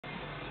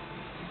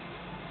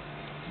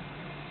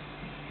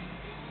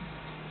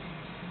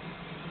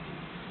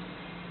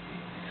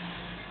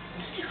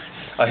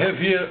I have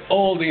here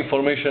all the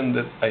information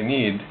that I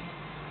need.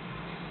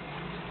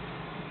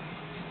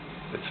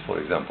 Let's, for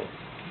example,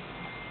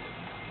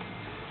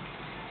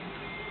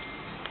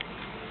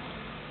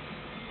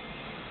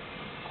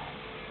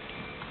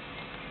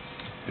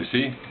 you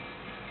see,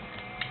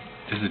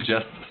 this is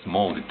just a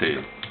small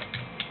detail.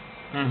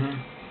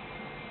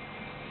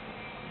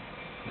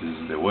 This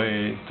is the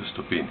way to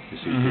stop in. You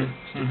see here,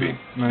 stop in.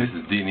 Right.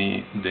 This is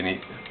Dini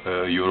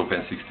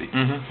European 60.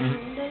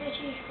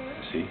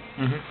 You see?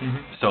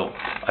 So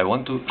I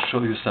want to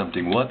show you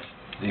something. What's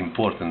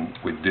important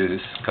with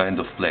this kind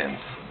of plans?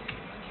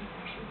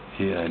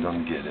 Here I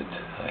don't get it.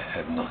 I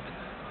have not.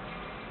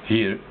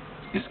 Here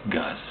is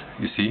gas.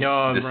 You see?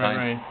 Oh, this right, sign?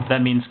 right.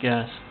 That means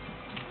gas.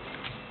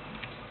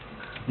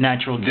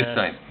 Natural gas. This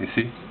sign, you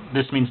see?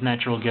 This means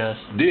natural gas.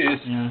 This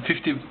Yeah.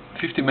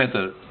 50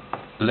 meter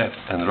left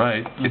and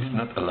right, it's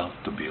not allowed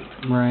to build.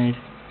 Right.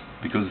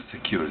 Because it's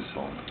secure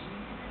zone.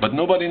 But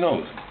nobody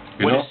knows.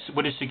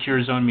 What does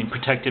secure zone mean?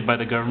 Protected by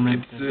the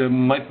government? It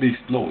might be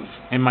exploded.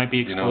 It might be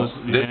You know,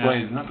 exposed. that's why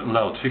it's not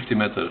allowed 50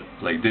 meter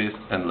like this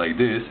and like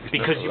this. It's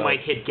because not you allowed.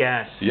 might hit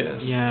gas.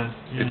 Yes. Yeah.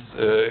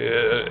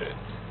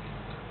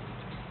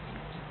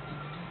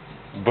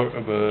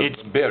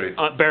 It's buried.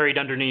 Buried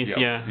underneath.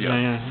 Yeah,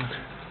 Yeah.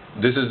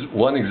 This is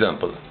one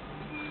example.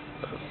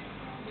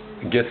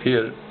 Get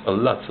here a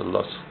lots.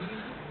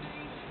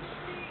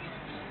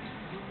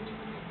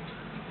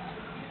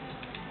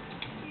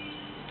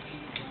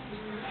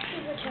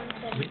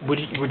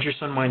 Would your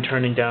son mind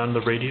turning down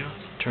the radio?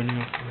 Turning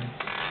off the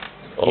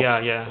radio?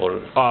 Off, Yeah.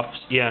 Or Off.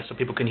 Yeah, so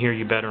people can hear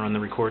you better on the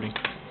recording.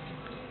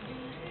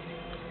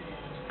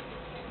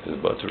 the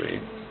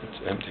battery, it's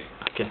empty.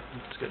 Okay,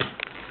 that's good.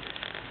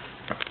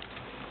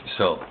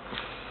 So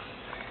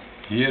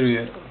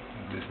here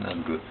this is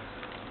not good.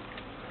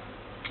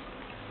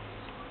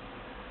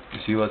 You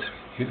see what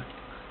here?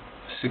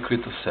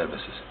 Secret of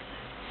services.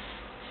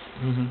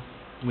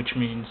 Which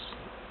means?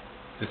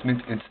 This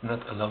means it's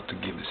not allowed to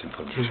give this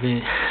information. To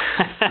be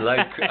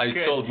Like I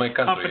Good. told my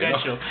country.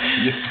 Confidential.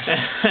 You know? Yes.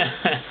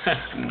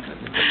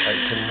 But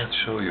I cannot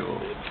show you.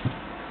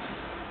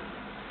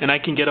 And I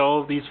can get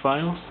all of these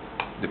files?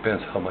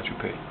 Depends how much you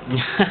pay.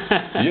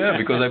 Yeah,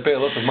 because I pay a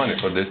lot of money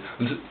for this.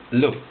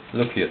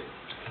 Look here.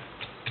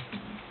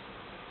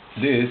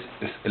 This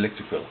is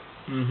electrical.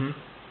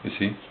 You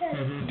see?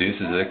 This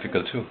is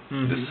electrical too.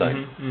 This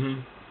side.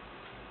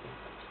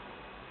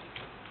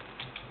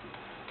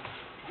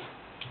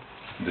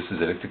 This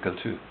is electrical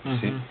too.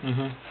 See?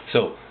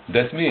 So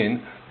that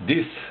means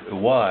this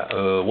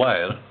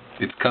wire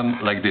it comes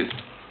like this.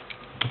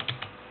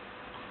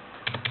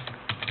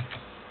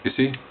 You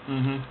see?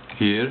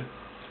 Here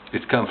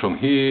it comes from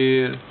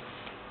here.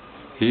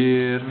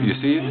 You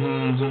see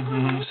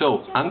it?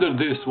 So under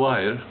this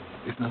wire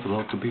it's not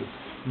allowed to build.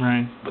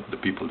 Right. But the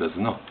people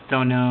doesn't know.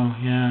 Don't know,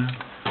 yeah.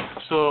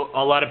 So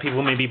a lot of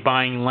people may be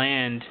buying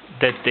land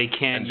that they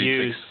can't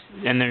use,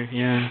 and they're,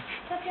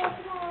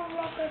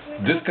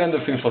 This kind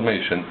of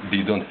information,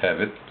 they don't have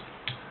it.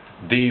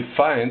 They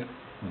find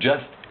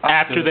just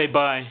after they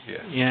buy.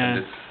 And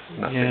it's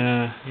nothing.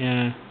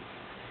 Yeah.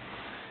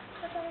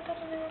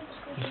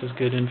 This is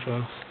good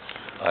info.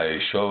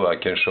 I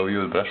can show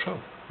you a brochure.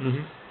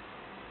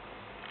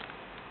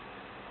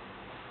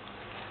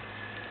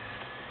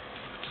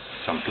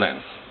 Some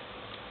plans.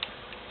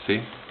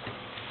 See?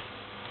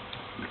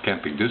 The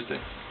camping Tuesday.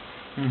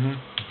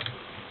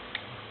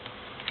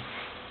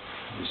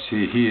 You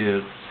see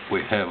here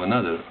we have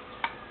another